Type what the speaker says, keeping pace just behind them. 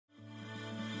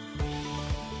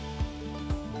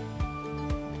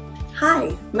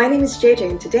Hi, my name is JJ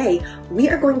and today we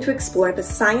are going to explore the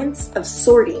science of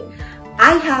sorting.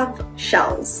 I have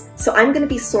shells, so I'm going to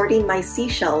be sorting my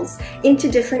seashells into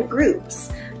different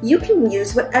groups. You can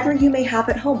use whatever you may have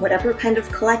at home, whatever kind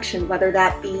of collection, whether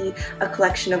that be a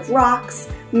collection of rocks,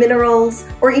 minerals,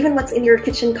 or even what's in your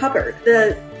kitchen cupboard.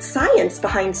 The science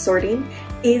behind sorting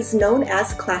is known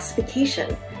as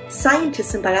classification.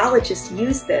 Scientists and biologists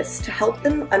use this to help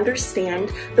them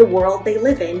understand the world they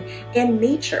live in and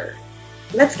nature.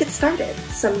 Let's get started.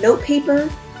 Some note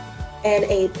paper and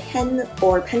a pen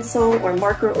or pencil or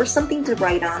marker or something to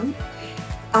write on.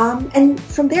 And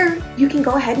from there, you can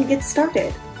go ahead and get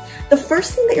started. The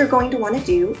first thing that you're going to want to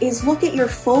do is look at your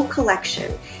full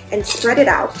collection and spread it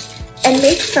out and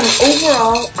make some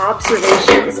overall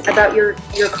observations about your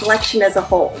collection as a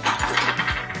whole.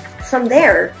 From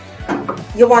there,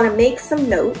 you'll want to make some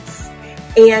notes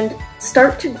and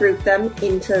start to group them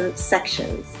into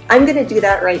sections. I'm going to do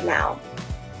that right now.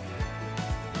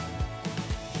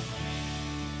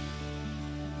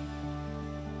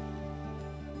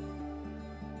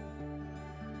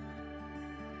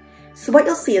 So what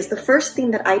you'll see is the first thing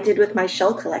that I did with my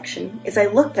shell collection is I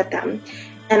looked at them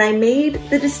and I made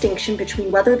the distinction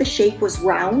between whether the shape was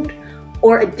round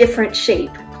or a different shape.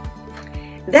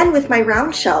 Then with my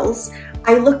round shells,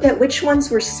 I looked at which ones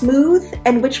were smooth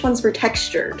and which ones were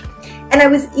textured. And I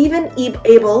was even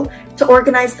able to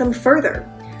organize them further.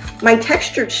 My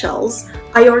textured shells,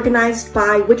 I organized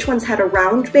by which ones had a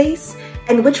round base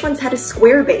and which ones had a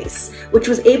square base, which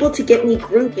was able to get me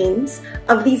groupings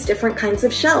of these different kinds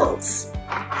of shells.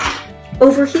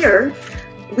 Over here,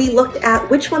 we looked at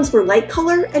which ones were light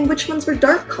color and which ones were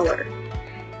dark color.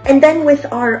 And then with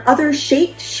our other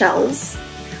shaped shells,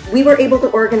 we were able to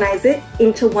organize it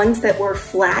into ones that were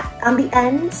flat on the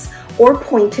ends or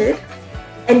pointed,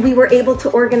 and we were able to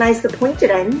organize the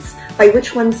pointed ends by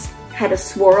which ones had a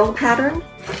swirl pattern,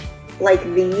 like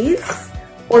these,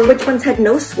 or which ones had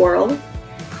no swirl.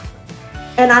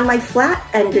 And on my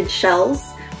flat-ended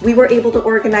shells, we were able to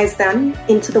organize them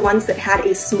into the ones that had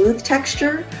a smooth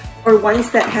texture or ones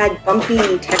that had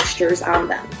bumpy textures on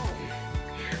them.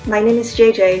 My name is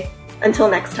JJ.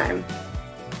 Until next time.